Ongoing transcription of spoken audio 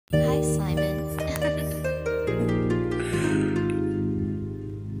Nice, Simon.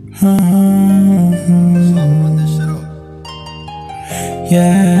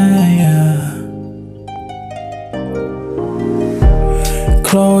 Yeah.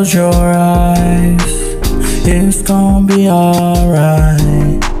 Close your eyes, it's gonna be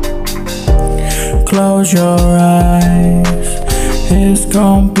alright. Close your eyes, it's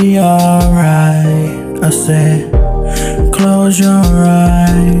gonna be alright. I said, close your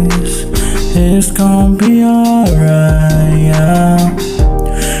eyes, it's gonna be alright. Yeah.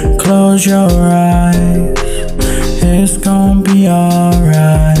 Close your eyes, it's gonna be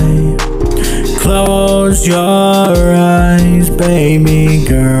alright. Close your eyes, baby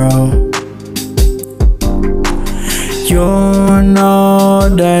girl. You know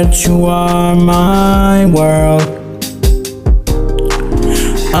that you are my world.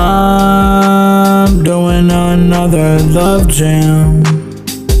 I'm doing another love jam.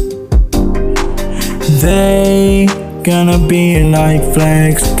 They gonna be like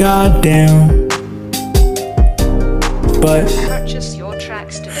flags, goddamn. But purchase your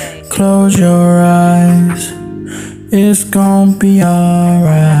tracks today. Close your eyes, it's gonna be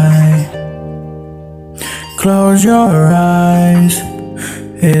alright. Close your eyes,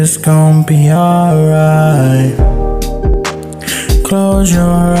 it's gonna be alright. Close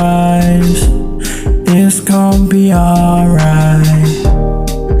your eyes, it's gonna be alright.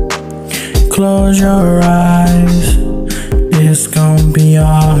 Close your eyes, it's gonna be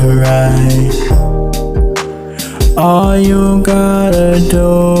alright. All you gotta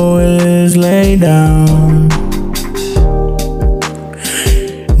do is lay down.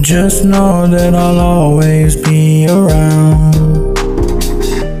 Just know that I'll always be around.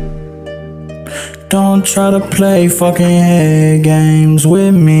 Don't try to play fucking head games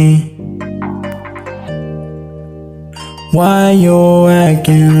with me. Why you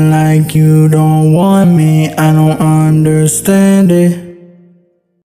acting like you don't want me? I don't understand it.